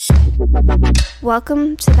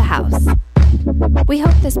Welcome to the house. We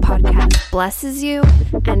hope this podcast blesses you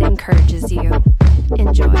and encourages you.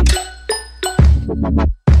 Enjoy.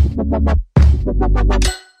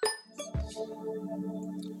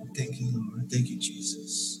 Thank you, Lord. Thank you,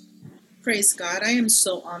 Jesus. Praise God. I am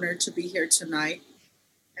so honored to be here tonight.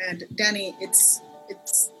 And Danny, it's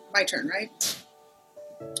my turn, right?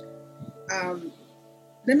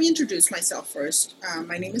 Let me introduce myself first.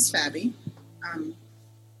 My name is Fabi.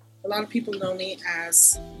 A lot of people know me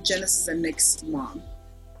as Genesis and Nick's mom.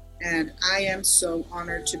 And I am so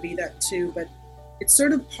honored to be that too. But it's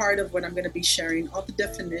sort of part of what I'm going to be sharing, all the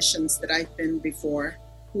definitions that I've been before,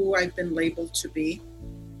 who I've been labeled to be.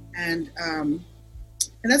 And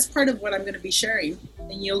that's part of what I'm going to be sharing.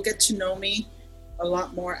 And you'll get to know me a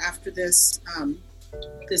lot more after this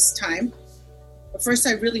time. But first,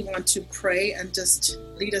 I really want to pray and just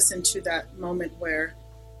lead us into that moment where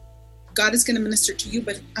God is going to minister to you,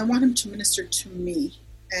 but I want him to minister to me.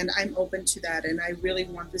 And I'm open to that. And I really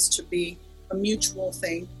want this to be a mutual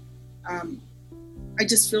thing. I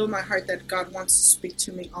just feel in my heart that God wants to speak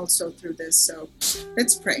to me also through this. So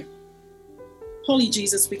let's pray. Holy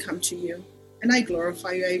Jesus, we come to you and I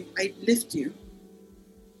glorify you. I lift you.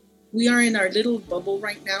 We are in our little bubble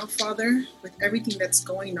right now, Father, with everything that's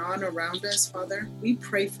going on around us, Father. We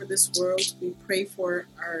pray for this world. We pray for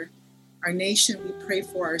our nation. We pray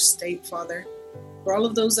for our state, Father. For all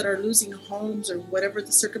of those that are losing homes or whatever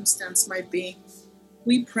the circumstance might be,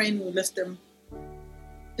 we pray and we lift them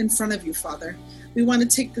in front of you, Father. We want to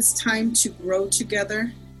take this time to grow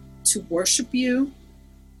together, to worship you,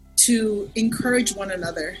 to encourage one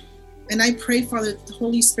another. And I pray, Father, that the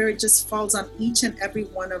Holy Spirit just falls on each and every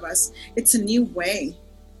one of us. It's a new way.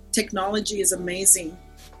 Technology is amazing,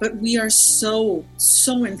 but we are so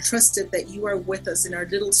entrusted that you are with us in our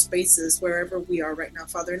little spaces, wherever we are right now,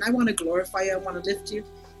 Father. And I want to glorify you. I want to lift you.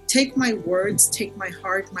 Take my words, take my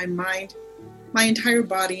heart, my mind, my entire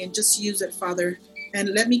body, and just use it, Father. And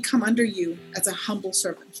let me come under you as a humble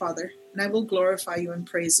servant, Father. And I will glorify you and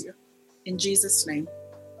praise you. In Jesus' name,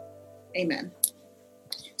 amen.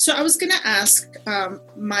 So I was going to ask,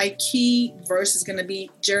 my key verse is going to be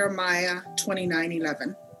Jeremiah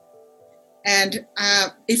 29:11. And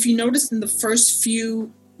if you notice in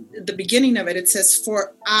the beginning of it, it says,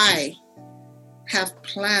 "For I have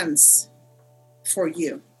plans for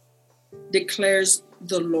you, declares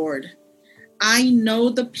the Lord. I know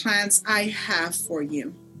the plans I have for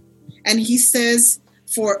you." And he says,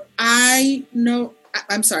 for I know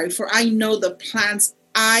the plans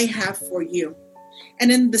I have for you.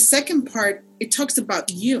 And in the second part, it talks about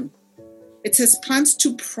you. It says plans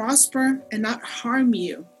to prosper and not harm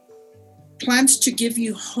you. Plans to give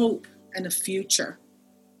you hope and a future.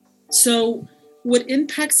 So what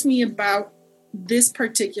impacts me about this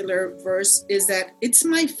particular verse is that it's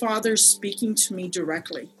my Father speaking to me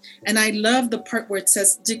directly. And I love the part where it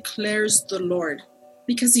says, declares the Lord,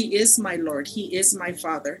 because he is my Lord. He is my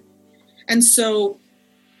Father. And so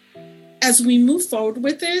as we move forward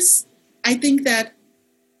with this, I think that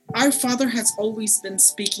our Father has always been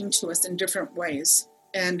speaking to us in different ways.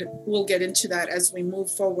 And we'll get into that as we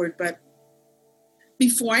move forward. But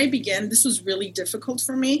before I begin, this was really difficult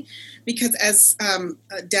for me because as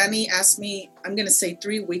Danny asked me, I'm going to say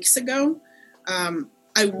 3 weeks ago,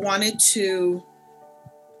 I wanted to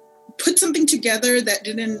put something together that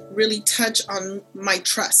didn't really touch on my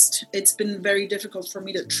trust. It's been very difficult for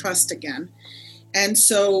me to trust again. And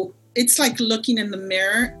so it's like looking in the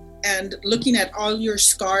mirror and looking at all your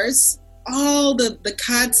scars, all the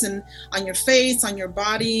cuts and on your face, on your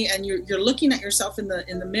body, and you're looking at yourself in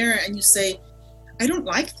the mirror and you say, I don't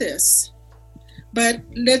like this. But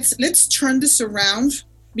let's turn this around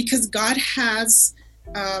because God has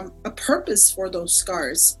a purpose for those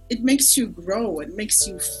scars. It makes you grow. It makes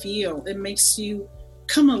you feel. It makes you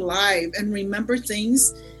come alive and remember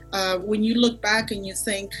things. When you look back and you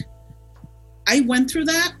think, I went through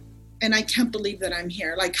that and I can't believe that I'm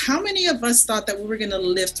here. Like, how many of us thought that we were going to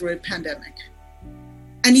live through a pandemic?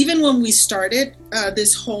 And even when we started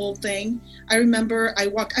this whole thing, I remember I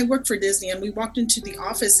worked for Disney and we walked into the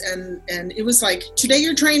office and it was like, today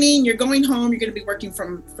you're training, you're going home, you're going to be working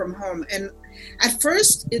from home. And at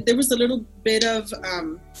first there was a little bit of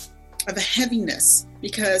a heaviness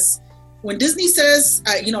because when Disney says,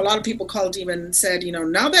 a lot of people called even and said,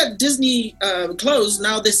 now that Disney closed,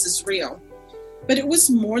 now this is real. But it was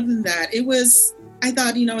more than that. I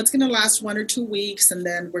thought, it's going to last 1 or 2 weeks and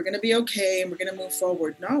then we're going to be okay and we're going to move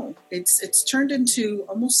forward. No, it's turned into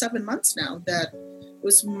almost 7 months now. That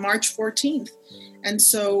was March 14th. And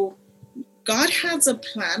so God has a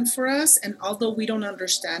plan for us. And although we don't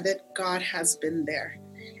understand it, God has been there.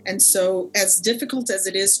 And so as difficult as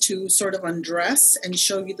it is to sort of undress and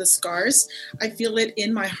show you the scars, I feel it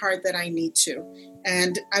in my heart that I need to.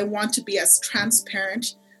 And I want to be as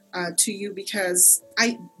transparent to you because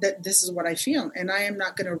that this is what I feel. And I am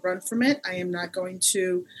not going to run from it. I am not going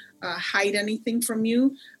to hide anything from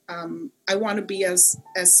you. I want to be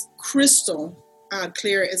as crystal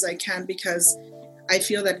clear as I can because I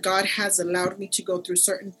feel that God has allowed me to go through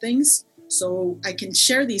certain things so I can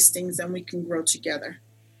share these things and we can grow together.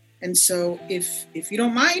 And so if you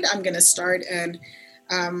don't mind, I'm going to start. And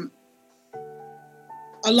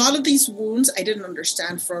a lot of these wounds I didn't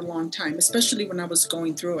understand for a long time, especially when I was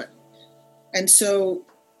going through it. And so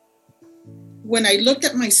when I looked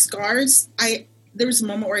at my scars, there was a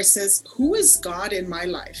moment where I says, who is God in my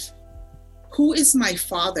life? Who is my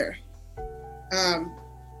Father?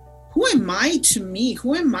 Who am I to me?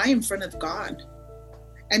 Who am I in front of God?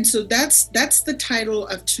 And so that's the title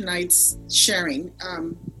of tonight's sharing.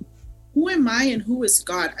 Who am I and who is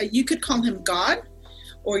God? You could call him God,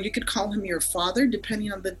 or you could call him your Father,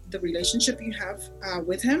 depending on the relationship you have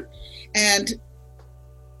with him. And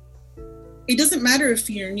it doesn't matter if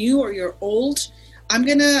you're new or you're old.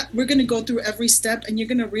 We're gonna go through every step, and you're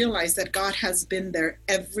gonna realize that God has been there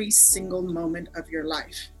every single moment of your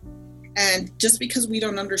life. And just because we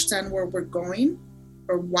don't understand where we're going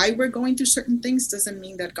or why we're going through certain things doesn't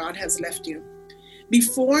mean that God has left you.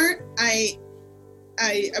 Before I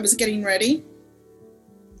was getting ready,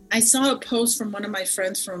 I saw a post from one of my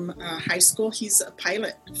friends from high school. He's a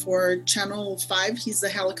pilot for Channel 5. He's the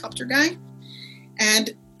helicopter guy.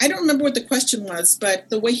 And I don't remember what the question was, but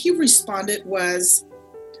the way he responded was,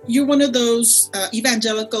 you're one of those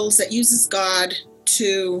evangelicals that uses God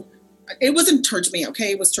to, it wasn't towards me,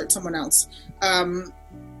 okay? It was towards someone else.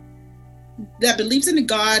 That believes in a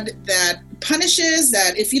God that punishes,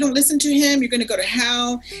 that if you don't listen to him, you're going to go to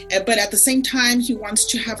hell. But at the same time, he wants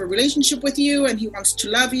to have a relationship with you and he wants to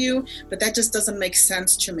love you. But that just doesn't make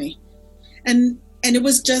sense to me. And it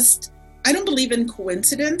was just, I don't believe in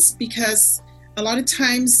coincidence, because a lot of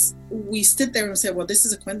times we sit there and say, well, this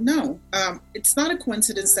is a coincidence. No, it's not a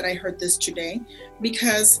coincidence that I heard this today,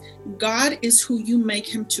 because God is who you make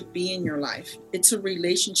him to be in your life. It's a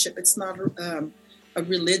relationship. It's not a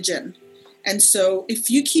religion. And so if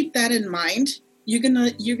you keep that in mind, you're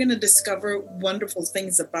gonna discover wonderful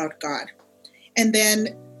things about God. And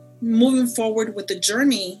then moving forward with the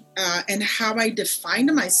journey and how I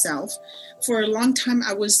defined myself, for a long time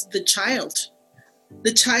I was the child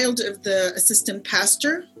of the assistant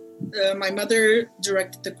pastor. My mother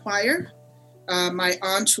directed the choir. My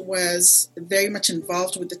aunt was very much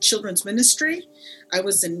involved with the children's ministry. I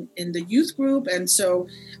was in the youth group. And so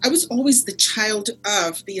I was always the child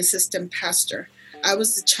of the assistant pastor. I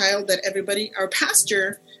was the child that our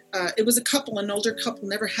pastor, it was a couple, an older couple,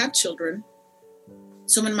 never had children.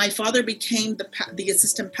 So when my father became the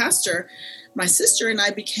assistant pastor, my sister and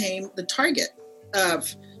I became the target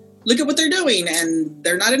of, look at what they're doing, and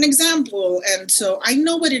they're not an example. And so I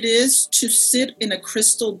know what it is to sit in a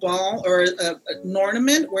crystal ball or an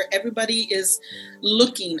ornament where everybody is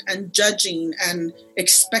looking and judging and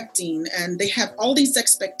expecting, and they have all these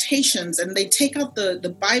expectations, and they take out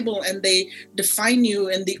the Bible and they define you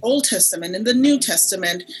in the Old Testament, in the New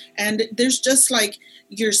Testament, and there's just like,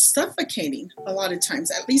 you're suffocating a lot of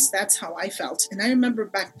times. At least that's how I felt. And I remember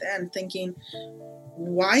back then thinking,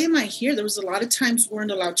 why am I here? There was a lot of times we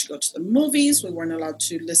weren't allowed to go to the movies. We weren't allowed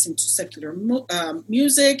to listen to secular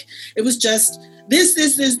music. It was just this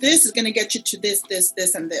is going to get you to this,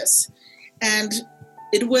 and this. And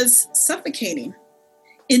it was suffocating.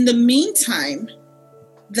 In the meantime,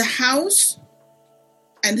 the house,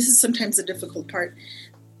 and this is sometimes the difficult part,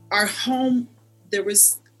 our home, there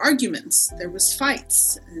was arguments, there was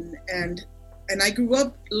fights. And I grew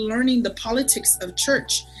up learning the politics of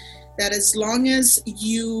church. That as long as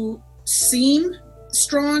you seem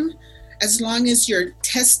strong, as long as your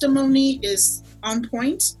testimony is on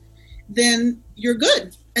point, then you're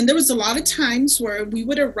good. And there was a lot of times where we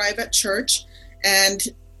would arrive at church and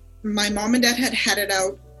my mom and dad had it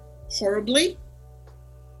out horribly.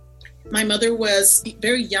 My mother was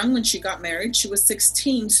very young when she got married. She was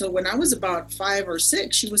 16. So when I was about 5 or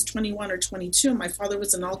 6, she was 21 or 22. My father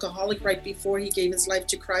was an alcoholic right before he gave his life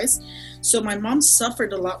to Christ. So my mom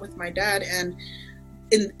suffered a lot with my dad. And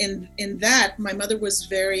in that, my mother was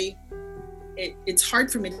very, it's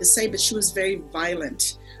hard for me to say, but she was very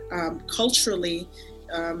violent. Culturally,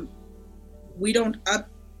 we don't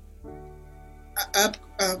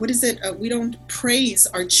we don't praise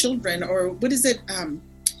our children, or what is it?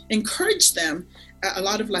 encourage them, a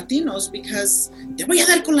lot of Latinos, because te voy a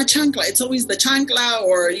dar con la chancla. It's always the chancla,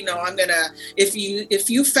 or, I'm gonna, if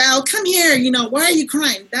you fell, come here, why are you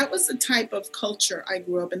crying? That was the type of culture I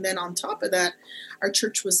grew up. And then on top of that, our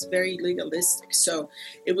church was very legalistic. So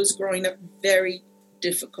it was growing up very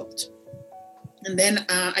difficult. And then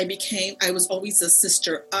I was always the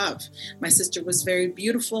sister of. My sister was very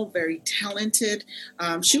beautiful, very talented.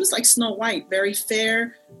 She was like Snow White, very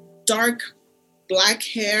fair, dark, black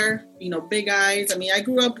hair, big eyes. I mean, I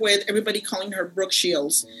grew up with everybody calling her Brooke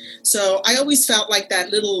Shields. So I always felt like that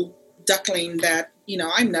little duckling that,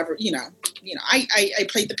 I'm never, I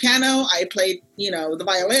played the piano, I played, the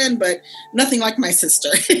violin, but nothing like my sister.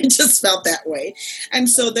 It just felt that way. And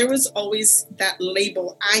so there was always that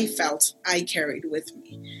label I felt I carried with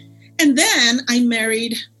me. And then I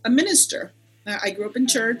married a minister. I grew up in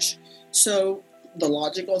church. So the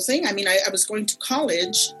logical thing, I mean, I was going to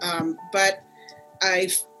college, but I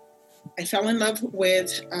fell in love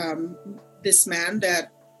with this man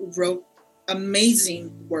that wrote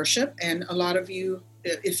amazing worship. And a lot of you,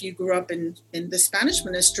 if you grew up in the Spanish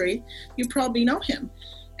ministry, you probably know him.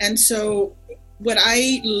 And so what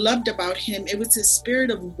I loved about him, it was his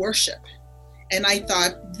spirit of worship. And I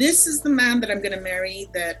thought, this is the man that I'm going to marry,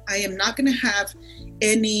 that I am not going to have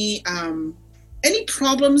any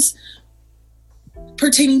problems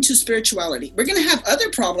pertaining to spirituality. We're going to have other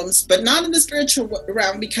problems, but not in the spiritual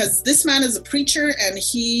realm, because this man is a preacher and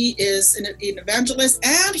he is an evangelist,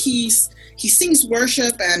 and he sings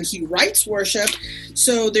worship and he writes worship.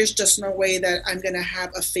 So there's just no way that I'm going to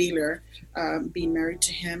have a failure being married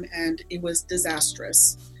to him. And it was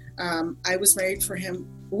disastrous. I was married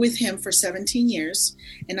with him for 17 years,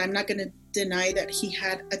 and I'm not going to deny that he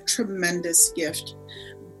had a tremendous gift,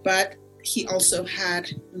 but he also had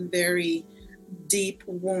very deep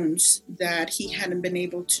wounds that he hadn't been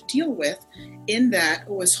able to deal with. In that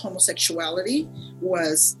was homosexuality,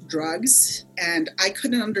 was drugs, and I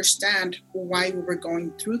couldn't understand why we were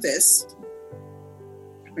going through this.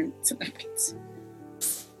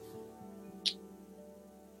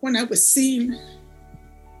 When I was seeing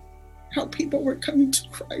how people were coming to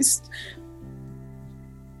Christ,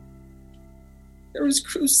 there was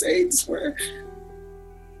crusades where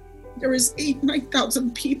there was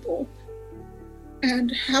 9,000 people,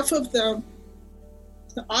 and half of the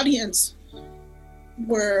audience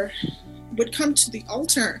would come to the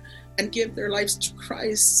altar and give their lives to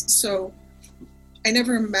Christ. So I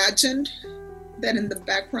never imagined that in the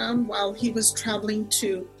background, while he was traveling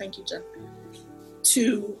to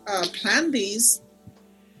plan these,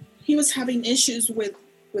 he was having issues with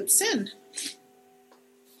sin.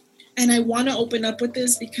 And I want to open up with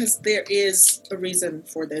this because there is a reason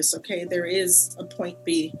for this, okay? There is a point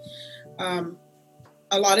B.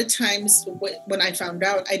 A lot of times when I found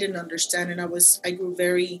out, I didn't understand, and I grew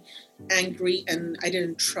very angry, and I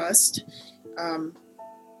didn't trust, and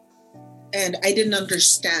I didn't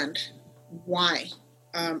understand why.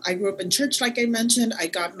 I grew up in church, like I mentioned. I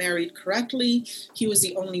got married correctly. He was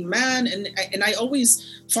the only man, and I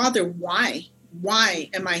always, Father, why? Why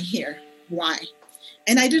am I here? Why?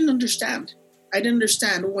 And I didn't understand. I didn't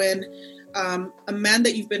understand when a man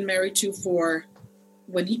that you've been married to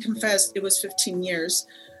when he confessed, it was 15 years,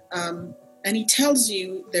 and he tells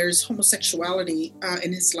you there's homosexuality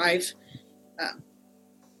in his life.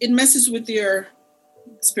 It messes with your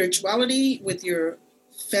spirituality, with your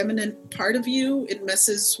feminine part of you. It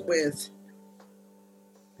messes with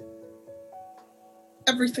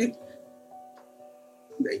everything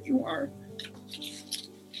that you are.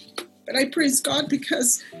 But I praise God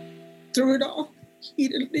because through it all, he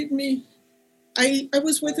didn't leave me. I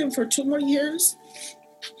was with him for 2 more years.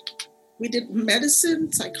 We did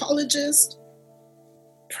medicine, psychologist,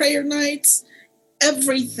 prayer nights,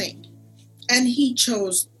 everything. And he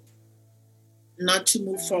chose not to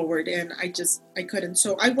move forward. And I couldn't.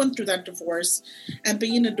 So I went through that divorce. And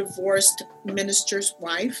being a divorced minister's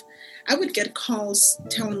wife, I would get calls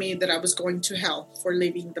telling me that I was going to hell for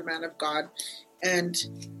leaving the man of God. And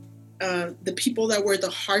the people that were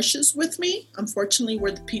the harshest with me, unfortunately,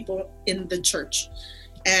 were the people in the church.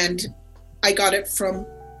 And I got it from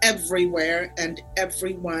everywhere and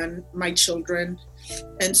everyone, my children.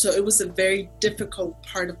 And so it was a very difficult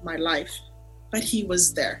part of my life. But he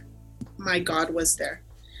was there. My God was there.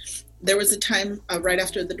 There was a time right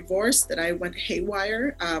after the divorce that I went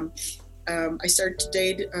haywire. I started to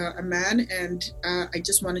date a man, and I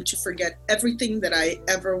just wanted to forget everything that I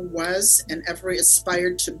ever was and ever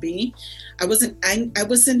aspired to be. I wasn't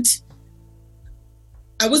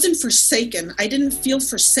forsaken. I didn't feel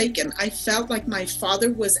forsaken. I felt like my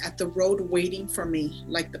father was at the road waiting for me,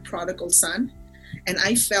 like the prodigal son. And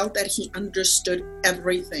I felt that he understood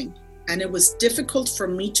everything. And it was difficult for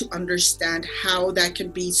me to understand how that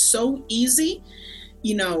could be so easy.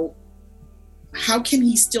 You know, how can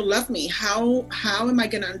he still love me? How am I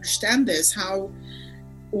going to understand this?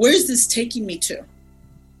 Where is this taking me to?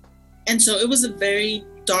 And so it was a very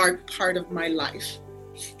dark part of my life.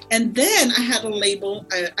 And then I had a label.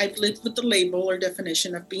 I've lived with the label or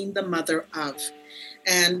definition of being the mother of.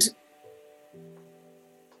 And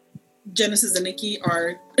Genesis and Nikki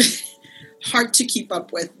are hard to keep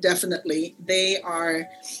up with, definitely. They are,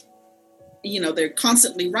 you know, they're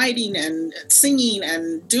constantly writing and singing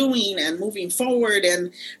and doing and moving forward.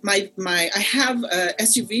 And I have a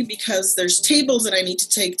SUV because there's tables that I need to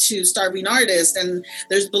take to Starving Artist, and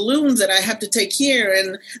there's balloons that I have to take here,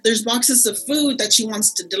 and there's boxes of food that she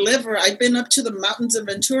wants to deliver. I've been up to the mountains of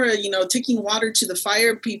Ventura, you know, taking water to the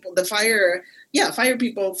fire people, fire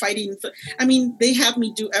people fighting. I mean, they have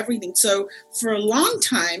me do everything. So for a long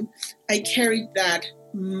time, I carried that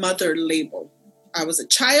mother label. I was a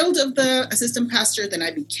child of the assistant pastor. Then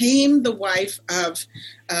I became the wife of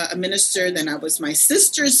a minister. Then I was my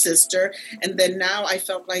sister's sister. And then now I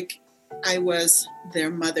felt like I was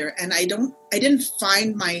their mother. And I didn't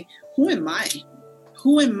find who am I?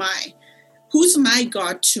 Who am I? Who's my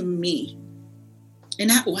God to me?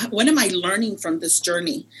 And what am I learning from this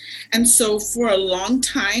journey? And so for a long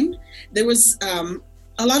time, there was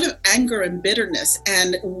a lot of anger and bitterness.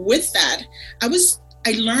 And with that,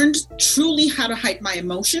 I learned truly how to hide my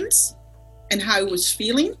emotions and how I was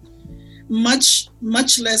feeling, much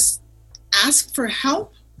less ask for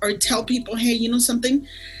help or tell people, hey, you know something?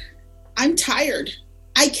 I'm tired.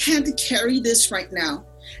 I can't carry this right now.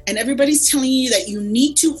 And everybody's telling you that you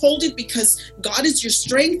need to hold it because God is your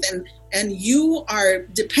strength and you are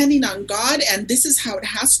depending on God and this is how it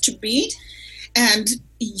has to be. And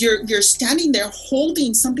you're standing there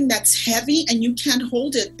holding something that's heavy and you can't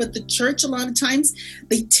hold it. But the church, a lot of times,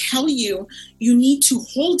 they tell you need to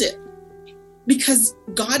hold it because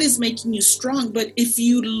God is making you strong. But if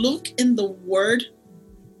you look in the word,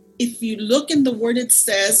 it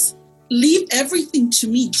says, leave everything to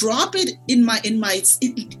me, drop it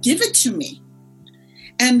give it to me.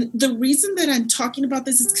 And the reason that I'm talking about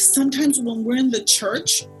this is because sometimes when we're in the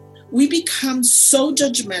church, we become so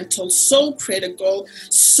judgmental, so critical,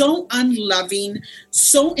 so unloving,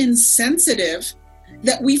 so insensitive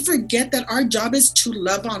that we forget that our job is to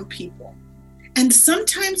love on people. And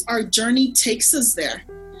sometimes our journey takes us there.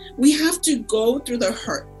 We have to go through the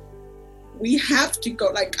hurt. We have to go.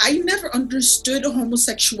 Like, I never understood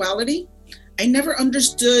homosexuality. I never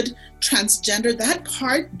understood transgender. That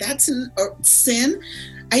part, that's a sin.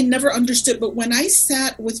 I never understood. But when I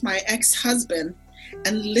sat with my ex-husband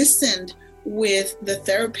and listened with the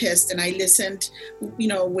therapist and I listened, you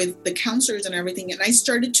know, with the counselors and everything, and I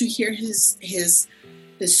started to hear his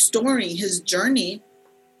story, his journey,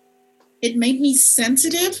 it made me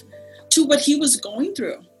sensitive to what he was going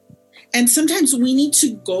through. And sometimes we need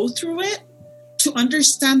to go through it to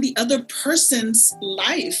understand the other person's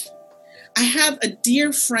life. I have a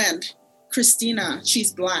dear friend, Christina.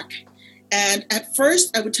 She's Black. And at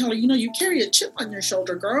first I would tell her, you know, you carry a chip on your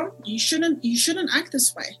shoulder, girl. You shouldn't act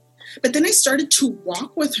this way. But then I started to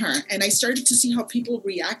walk with her and I started to see how people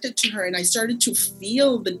reacted to her and I started to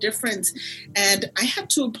feel the difference. And I had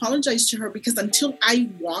to apologize to her because until I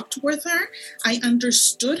walked with her, I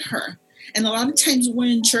understood her. And a lot of times we're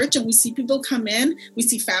in church and we see people come in, we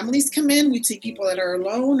see families come in, we see people that are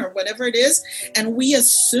alone or whatever it is, and we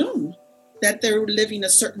assume that they're living a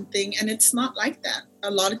certain thing, and it's not like that.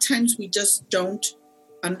 A lot of times we just don't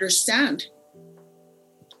understand.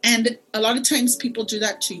 And a lot of times people do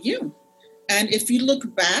that to you. And if you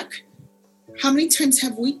look back, how many times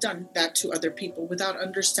have we done that to other people without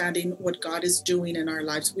understanding what God is doing in our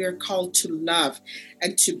lives? We are called to love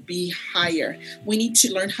and to be higher. We need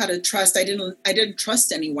to learn how to trust. I didn't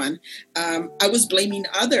trust anyone. I was blaming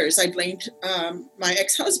others. I blamed my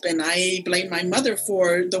ex-husband. I blamed my mother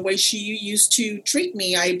for the way she used to treat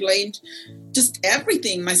me. I blamed just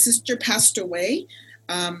everything. My sister passed away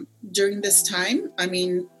during this time. I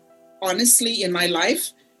mean, honestly, in my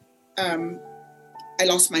life, I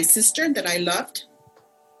lost my sister that I loved,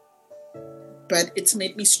 but it's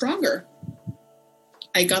made me stronger.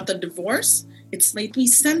 I got the divorce. It's made me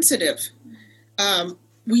sensitive.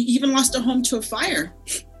 We even lost a home to a fire.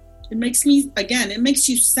 It makes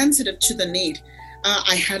you sensitive to the need.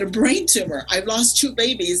 I had a brain tumor. I've lost 2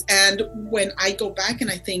 babies. And when I go back and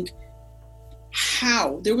I think,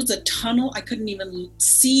 how? There was a tunnel. I couldn't even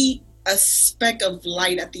see a speck of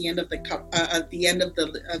light at the end of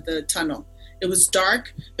the tunnel. It was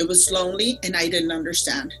dark, it was lonely, and I didn't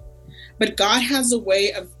understand. But God has a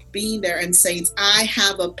way of being there and saying, I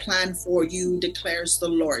have a plan for you, declares the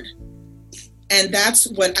Lord. And that's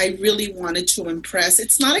what I really wanted to impress.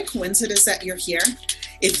 It's not a coincidence that you're here.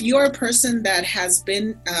 If you're a person that has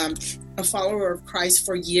been a follower of Christ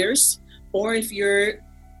for years, or if you're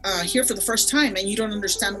here for the first time and you don't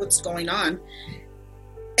understand what's going on,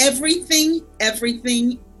 everything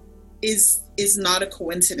is not a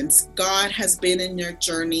coincidence. God has been in your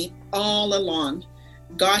journey all along.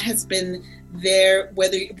 God has been there,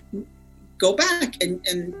 whether you go back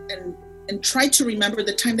and try to remember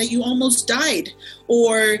the time that you almost died,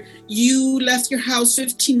 or you left your house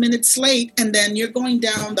 15 minutes late and then you're going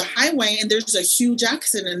down the highway and there's a huge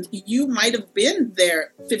accident. You might have been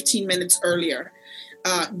there 15 minutes earlier.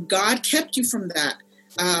 God kept you from that.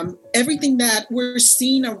 Everything that we're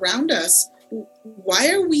seeing around us, why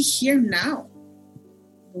are we here now?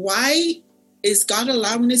 Why is God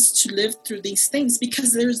allowing us to live through these things?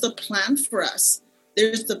 Because there's a plan for us.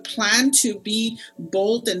 There's the plan to be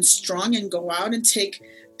bold and strong and go out and take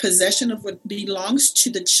possession of what belongs to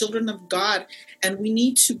the children of God. And we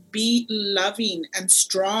need to be loving and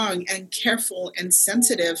strong and careful and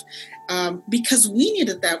sensitive because we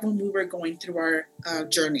needed that when we were going through our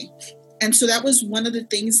journey. And so that was one of the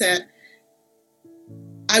things that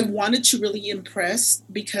I wanted to really impress,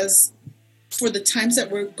 because for the times that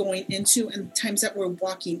we're going into and the times that we're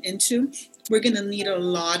walking into, we're going to need a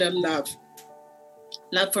lot of love.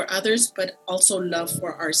 Love for others, but also love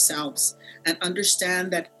for ourselves, and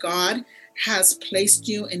understand that God has placed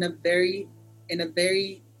you in a very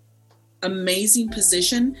amazing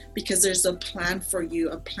position, because there's a plan for you,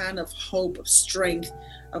 a plan of hope, of strength,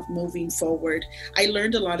 of moving forward. I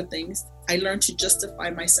learned a lot of things. I learned to justify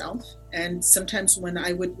myself. And sometimes when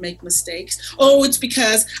I would make mistakes, oh, it's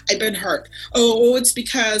because I've been hurt. Oh, it's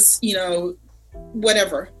because,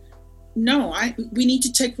 whatever. No, we need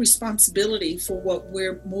to take responsibility for what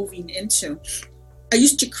we're moving into. I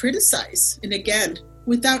used to criticize, and again,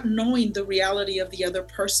 without knowing the reality of the other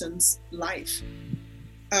person's life.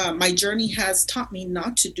 My journey has taught me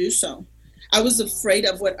not to do so. I was afraid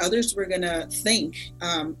of what others were going to think,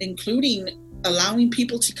 including allowing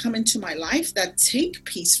people to come into my life that take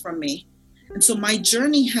peace from me. And so my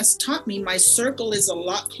journey has taught me my circle is a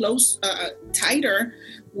lot tighter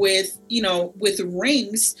with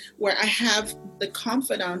rings, where I have the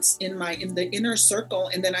confidants in the inner circle,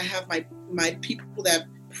 and then I have my people that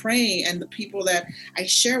pray and the people that I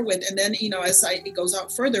share with, and then as it goes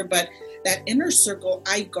out further. But that inner circle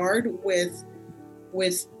I guard with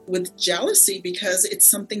jealousy, because it's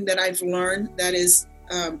something that I've learned that is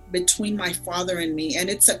between my Father and me, and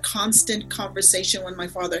it's a constant conversation with my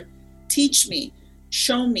Father. Teach me,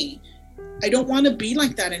 show me. I don't want to be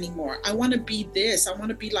like that anymore. I want to be this. I want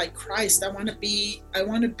to be like Christ. I want to be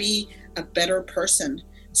a better person.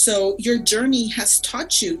 So your journey has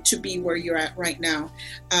taught you to be where you're at right now.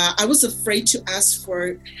 I was afraid to ask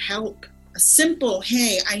for help. A simple,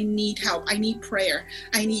 hey, I need help. I need prayer.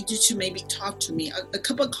 I need you to maybe talk to me, a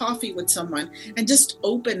cup of coffee with someone, and just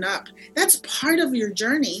open up. That's part of your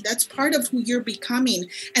journey. That's part of who you're becoming.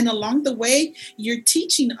 And along the way, you're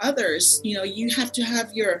teaching others. You have to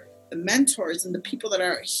have the mentors and the people that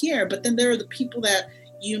are here, but then there are the people that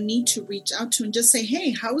you need to reach out to and just say,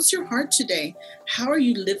 hey, how is your heart today? How are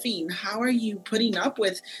you living? How are you putting up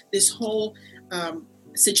with this whole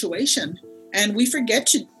situation? And we forget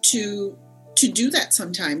to do that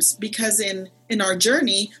sometimes, because in our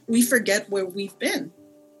journey, we forget where we've been.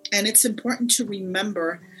 And it's important to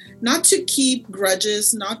remember not to keep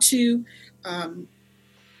grudges, not to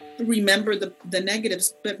remember the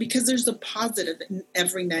negatives, but because there's a positive in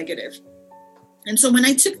every negative. And so when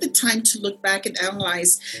I took the time to look back and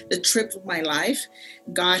analyze the trip of my life,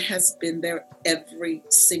 God has been there every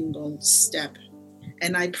single step.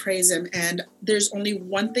 And I praise him. And there's only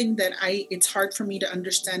one thing that it's hard for me to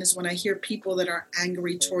understand, is when I hear people that are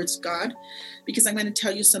angry towards God. Because I'm going to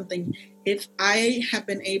tell you something. If I have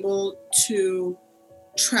been able to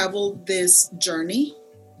travel this journey,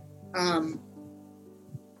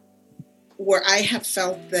 where I have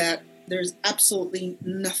felt that there's absolutely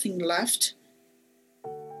nothing left,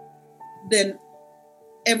 then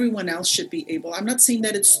everyone else should be able. I'm not saying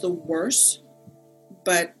that it's the worst,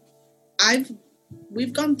 but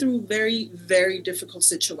we've gone through very, very difficult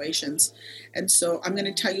situations. And so I'm going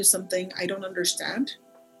to tell you something I don't understand.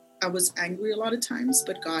 I was angry a lot of times,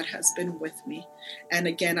 but God has been with me. And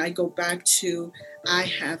again, I go back to, I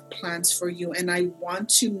have plans for you. And I want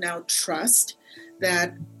to now trust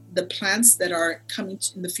that the plans that are coming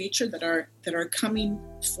in the future, that are coming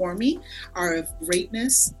for me, are of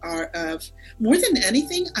greatness, are of, more than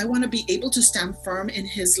anything, I want to be able to stand firm in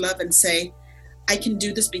his love and say, I can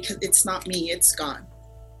do this because it's not me, it's God.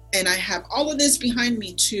 And I have all of this behind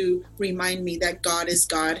me to remind me that God is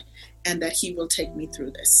God and that he will take me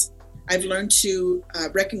through this. I've learned to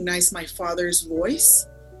recognize my Father's voice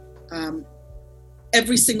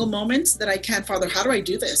every single moment that I can. Father, how do I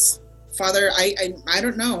do this? Father, I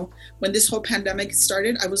don't know. When this whole pandemic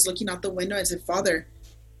started, I was looking out the window and said, Father,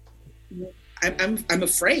 I'm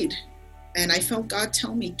afraid. And I felt God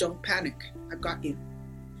tell me, don't panic. I've got you.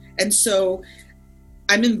 And so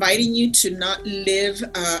I'm inviting you to not live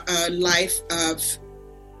a life of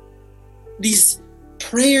these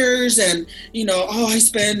prayers and, I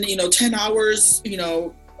spend, 10 hours,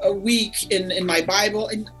 a week in my Bible,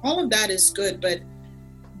 and all of that is good, but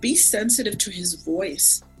be sensitive to his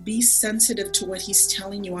voice. Be sensitive to what he's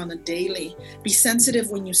telling you on the daily. Be sensitive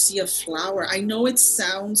when you see a flower. I know it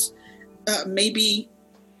sounds maybe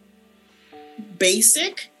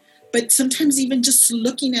basic, but sometimes even just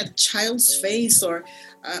looking at a child's face or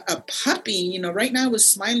a puppy, right now I was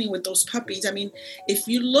smiling with those puppies. I mean, if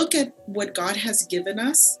you look at what God has given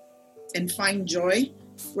us and find joy,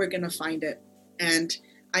 we're going to find it. And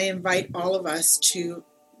I invite all of us to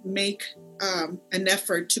make an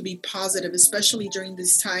effort to be positive, especially during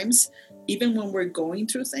these times, even when we're going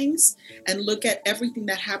through things, and look at everything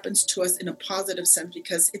that happens to us in a positive sense,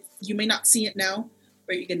 because you may not see it now,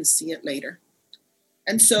 but you're going to see it later.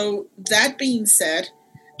 And so that being said,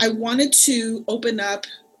 I wanted to open up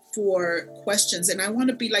for questions, and I want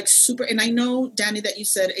to be like super, and I know, Danny, that you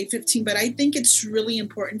said 8:15, but I think it's really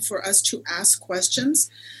important for us to ask questions.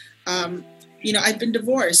 I've been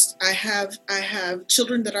divorced. I have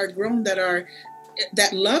children that are grown that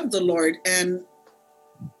love the Lord, and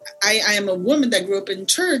I am a woman that grew up in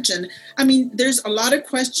church. And I mean, there's a lot of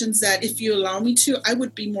questions that if you allow me to, I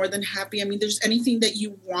would be more than happy. I mean, there's anything that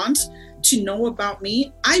you want to know about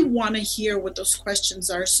me, I want to hear what those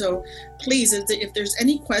questions are. So please, if there's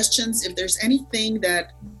any questions, if there's anything,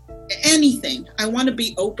 I want to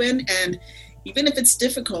be open. And even if it's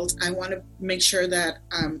difficult, I want to make sure that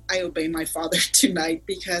I obey my Father tonight,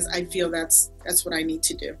 because I feel that's what I need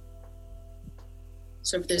to do.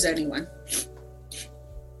 So if there's anyone,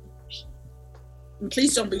 and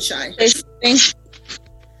please don't be shy.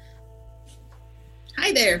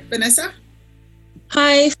 Hi there, Vanessa.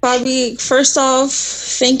 Hi, Fabi. First off,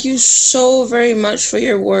 thank you so very much for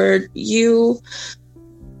your word.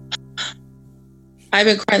 I've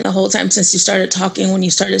been crying the whole time since you started talking, when you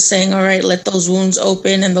started saying, all right, let those wounds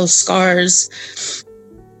open and those scars.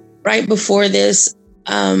 Right before this,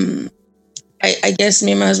 I guess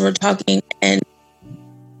me and my husband were talking, and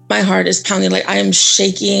my heart is pounding, like I am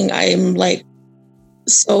shaking. I am like,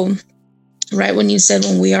 so right when you said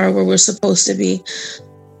when we are where we're supposed to be.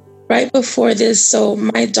 Right before this, so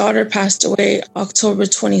my daughter passed away October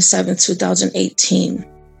 27, 2018.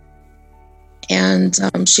 And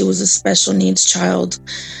she was a special needs child.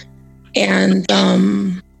 And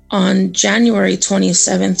on January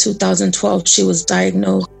 27, 2012, she was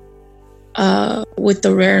diagnosed with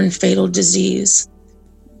the rare and fatal disease.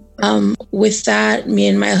 With that, me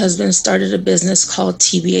and my husband started a business called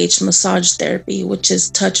TBH Massage Therapy, which is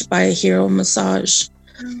Touched by a Hero Massage.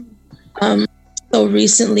 So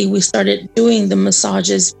recently we started doing the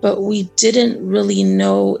massages, but we didn't really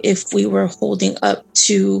know if we were holding up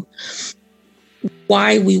to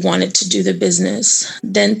why we wanted to do the business.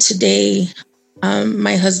 Then today,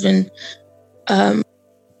 my husband, 2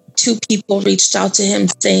 people reached out to him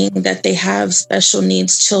saying that they have special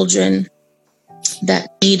needs children that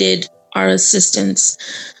needed our assistance.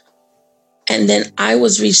 And then I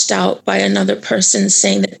was reached out by another person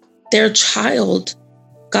saying that their child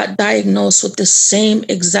got diagnosed with the same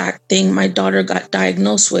exact thing my daughter got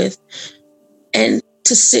diagnosed with. And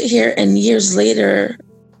to sit here and years later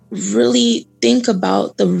really think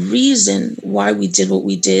about the reason why we did what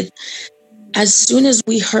we did. As soon as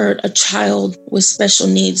we heard a child with special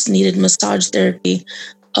needs needed massage therapy,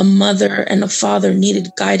 a mother and a father needed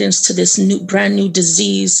guidance to this brand new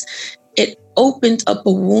disease, it opened up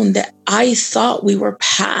a wound that I thought we were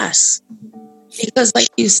past. Because like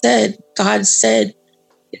you said, God said,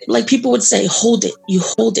 like people would say, hold it, you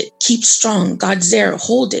hold it, keep strong, God's there,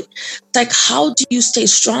 hold it. It's like, how do you stay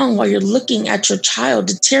strong while you're looking at your child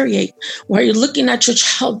deteriorate, while you're looking at your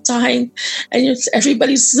child dying, and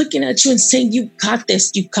everybody's looking at you and saying, you got this,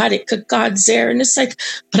 you got it, because God's there. And it's like,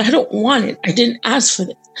 but I don't want it. I didn't ask for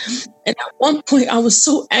this. And at one point I was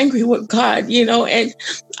so angry with God, and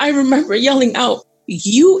I remember yelling out,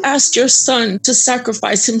 you asked your son to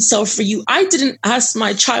sacrifice himself for you. I didn't ask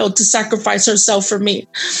my child to sacrifice herself for me.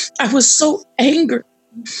 I was so angry.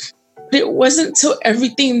 But it wasn't until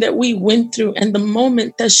everything that we went through and the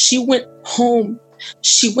moment that she went home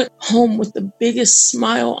she went home with the biggest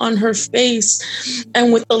smile on her face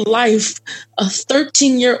and with the life a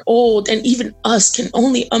 13-year-old and even us can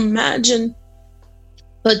only imagine.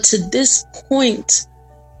 But to this point,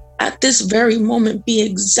 at this very moment, be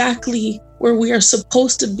exactly where we are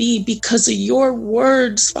supposed to be because of your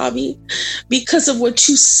words, Fabi, because of what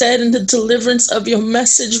you said, and the deliverance of your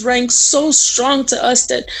message rang so strong to us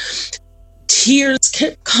that tears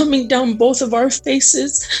kept coming down both of our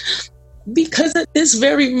faces. Because at this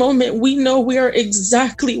very moment, we know we are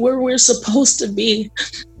exactly where we're supposed to be.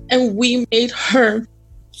 And we made her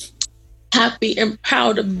happy and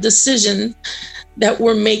proud of the decision that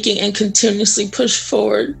we're making and continuously push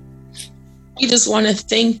forward. We just want to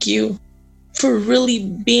thank you for really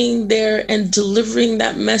being there and delivering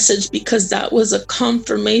that message, because that was a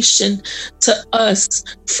confirmation to us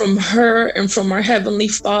from her and from our Heavenly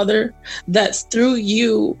Father that through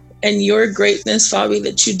you and your greatness, Fabi,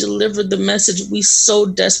 that you delivered the message we so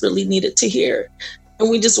desperately needed to hear. And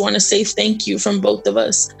we just want to say thank you from both of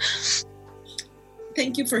us.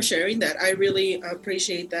 Thank you for sharing that. I really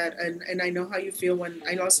appreciate that. And I know how you feel when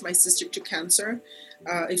I lost my sister to cancer.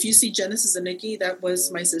 If you see Genesis and Nikki, that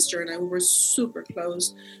was my sister, and I were super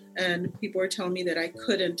close. And people were telling me that I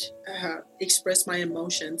couldn't express my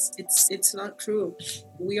emotions. It's not true.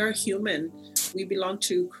 We are human. We belong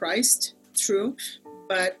to Christ, true,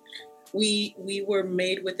 but we were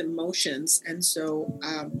made with emotions. And so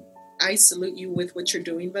I salute you with what you're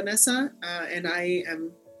doing, Vanessa. And I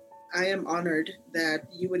am honored that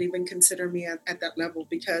you would even consider me at that level,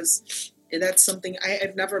 because that's something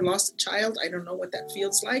I've never lost a child. I don't know what that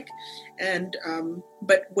feels like. And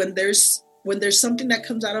but when there's something that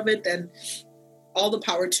comes out of it, then all the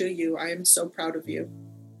power to you. I am so proud of you.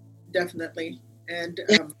 Definitely. And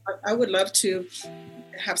I would love to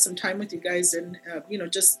have some time with you guys and,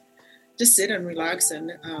 just sit and relax.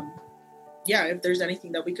 And if there's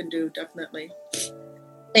anything that we can do, definitely.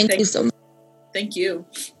 Thank you so much. Thank you.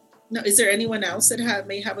 Now, is there anyone else that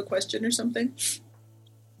may have a question or something?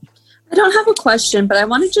 I don't have a question, but I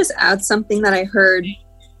want to just add something that I heard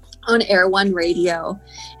on Air One Radio.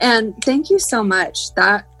 And thank you so much.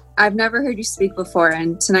 That I've never heard you speak before,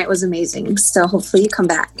 and tonight was amazing. So hopefully you come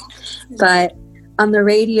back. But on the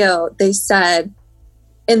radio, they said,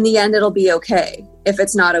 in the end, it'll be okay. If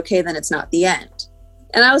it's not okay, then it's not the end.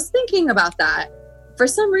 And I was thinking about that. For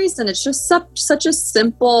some reason, it's just such a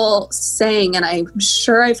simple saying, and I'm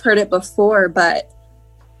sure I've heard it before, but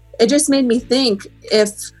it just made me think,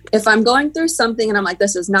 if I'm going through something and I'm like,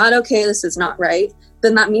 this is not okay, this is not right,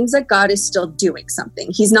 then that means that God is still doing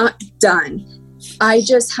something. He's not done. I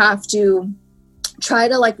just have to try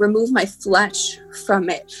to remove my flesh from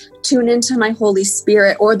it, tune into my Holy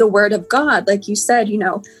Spirit or the Word of God. Like you said,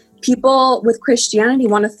 people with Christianity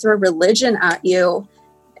want to throw religion at you.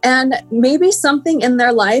 And maybe something in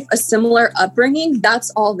their life, a similar upbringing, that's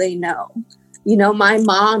all they know. My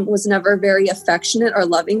mom was never very affectionate or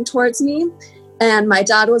loving towards me. And my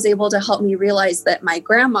dad was able to help me realize that my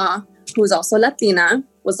grandma, who was also Latina,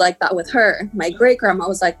 was like that with her. My great grandma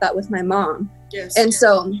was like that with my mom. Yes. And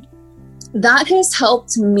so that has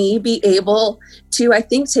helped me be able to, I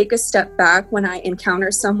think, take a step back when I encounter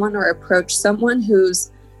someone or approach someone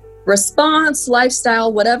whose response,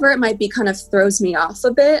 lifestyle, whatever it might be, kind of throws me off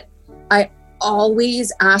a bit. I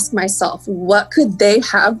always ask myself, what could they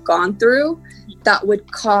have gone through that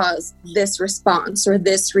would cause this response or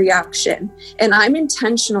this reaction? And I'm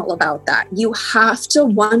intentional about that. You have to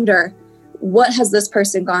wonder, what has this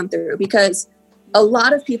person gone through? Because a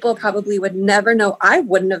lot of people probably would never know. I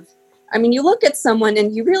wouldn't have. I mean, you look at someone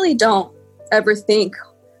and you really don't ever think,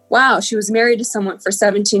 wow, she was married to someone for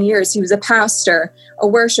 17 years. He was a pastor, a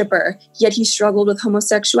worshiper, yet he struggled with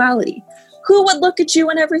homosexuality. Who would look at you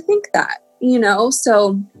and ever think that?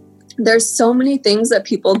 So there's so many things that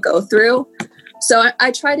people go through. So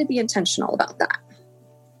I try to be intentional about that.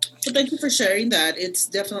 Well, thank you for sharing that. It's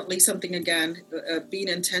definitely something, again, being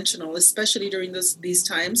intentional, especially during these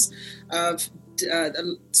times of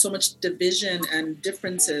so much division and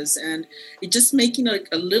differences. And it just making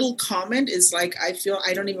a little comment is like, I feel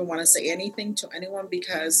I don't even want to say anything to anyone,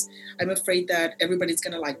 because I'm afraid that everybody's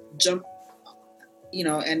going to jump,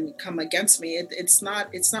 and come against me. It's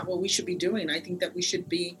not what we should be doing. I think that we should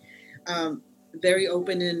be very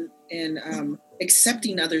open in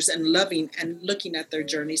accepting others and loving and looking at their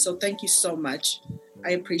journey. So thank you so much.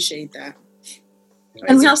 I appreciate that.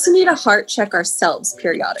 And we also need to heart check ourselves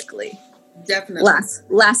periodically. Definitely.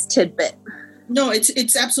 Last tidbit. No,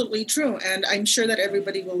 it's absolutely true. And I'm sure that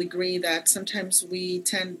everybody will agree that sometimes we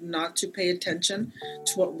tend not to pay attention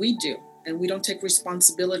to what we do. and we don't take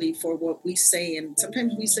responsibility for what we say. And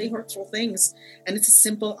sometimes we say hurtful things, and it's a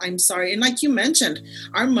simple, I'm sorry. And like you mentioned,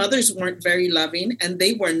 our mothers weren't very loving, and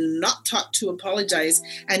they were not taught to apologize.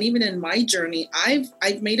 And even in my journey,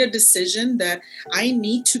 I've made a decision that I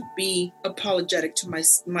need to be apologetic to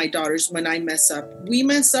my daughters when I mess up. We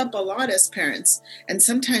mess up a lot as parents, and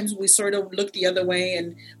sometimes we sort of look the other way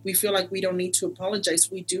and we feel like we don't need to apologize.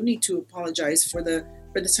 We do need to apologize for the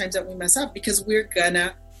times that we mess up, because we're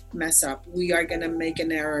gonna mess up. We are gonna make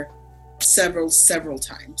an error several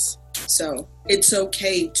times. So it's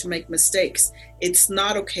okay to make mistakes. It's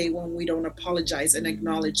not okay when we don't apologize and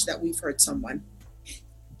acknowledge that we've hurt someone.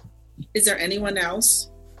 Is there anyone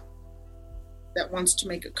else that wants to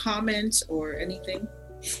make a comment or anything?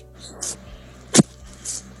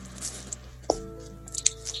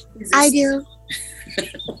 I do.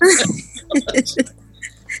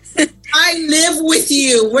 I live with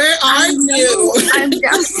you. Where are you? I'm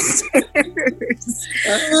downstairs.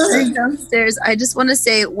 I'm downstairs. I just want to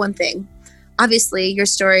say one thing. Obviously, your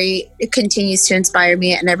story, it continues to inspire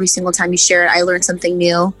me, and every single time you share it, I learn something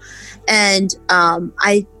new. And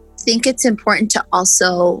I think it's important to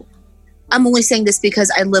also, I'm only saying this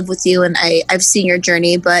because I live with you and I've seen your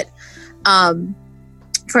journey, but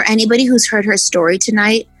for anybody who's heard her story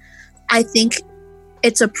tonight, I think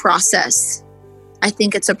it's a process.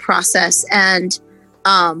 And,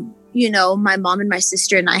 my mom and my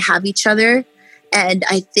sister and I have each other. And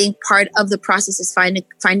I think part of the process is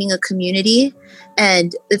finding a community.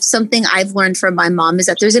 And if something I've learned from my mom is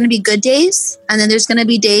that there's going to be good days. And then there's going to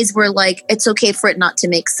be days where it's okay for it not to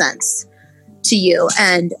make sense to you.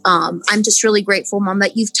 And I'm just really grateful, Mom,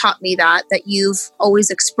 that you've taught me that you've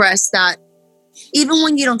always expressed that even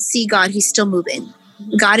when you don't see God, he's still moving.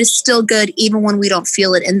 God is still good, even when we don't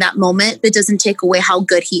feel it in that moment. That doesn't take away how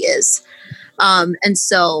good he is. And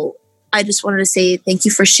so I just wanted to say thank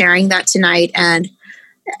you for sharing that tonight. And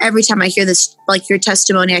every time I hear this, your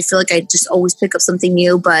testimony, I feel like I just always pick up something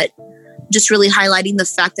new, but just really highlighting the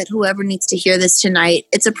fact that whoever needs to hear this tonight,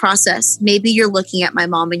 it's a process. Maybe you're looking at my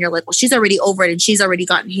mom and you're like, well, she's already over it and she's already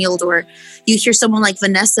gotten healed. Or you hear someone like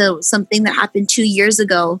Vanessa, something that happened 2 years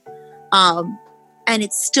ago, and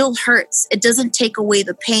it still hurts. It doesn't take away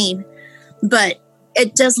the pain, but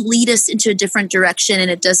it does lead us into a different direction, and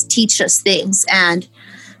it does teach us things. And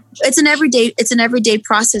it's an everyday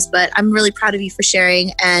process, but I'm really proud of you for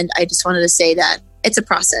sharing. And I just wanted to say that it's a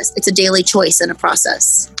process. It's a daily choice and a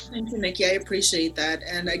process. Thank you, Nikki. I appreciate that.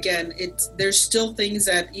 And again, there's still things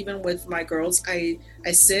that even with my girls, I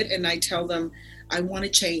sit and I tell them, I want to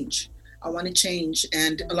change.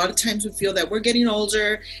 And a lot of times we feel that we're getting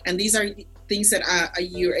older, and these are things that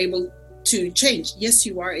you're able to change. Yes,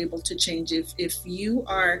 you are able to change. If you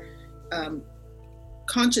are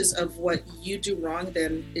conscious of what you do wrong,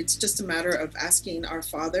 then it's just a matter of asking our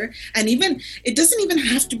Father. And even it doesn't even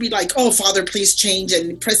have to be like, oh, Father, please change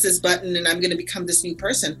and press this button and I'm going to become this new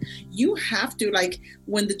person. You have to,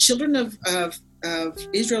 when the children of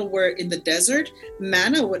Israel were in the desert,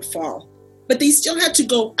 manna would fall, but they still had to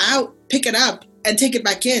go out, pick it up, and take it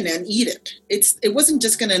back in and eat it. It wasn't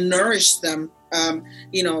just going to nourish them,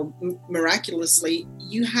 miraculously.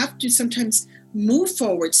 You have to sometimes move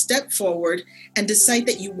forward, step forward, and decide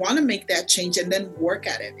that you want to make that change and then work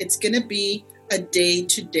at it. It's going to be a day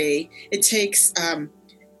to day. It takes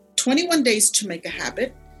 21 days to make a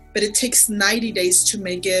habit, but it takes 90 days to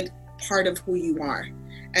make it part of who you are.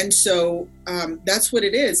 And so that's what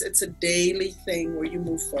it is. It's a daily thing where you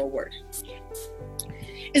move forward.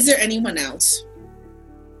 Is there anyone else?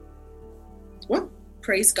 Well,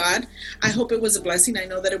 praise God. I hope it was a blessing. I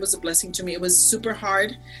know that it was a blessing to me. It was super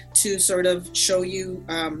hard to sort of show you,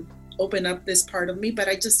 open up this part of me, but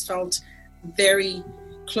I just felt very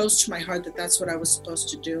close to my heart that that's what I was supposed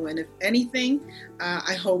to do. And if anything,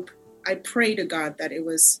 I pray to God that it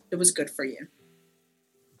was good for you.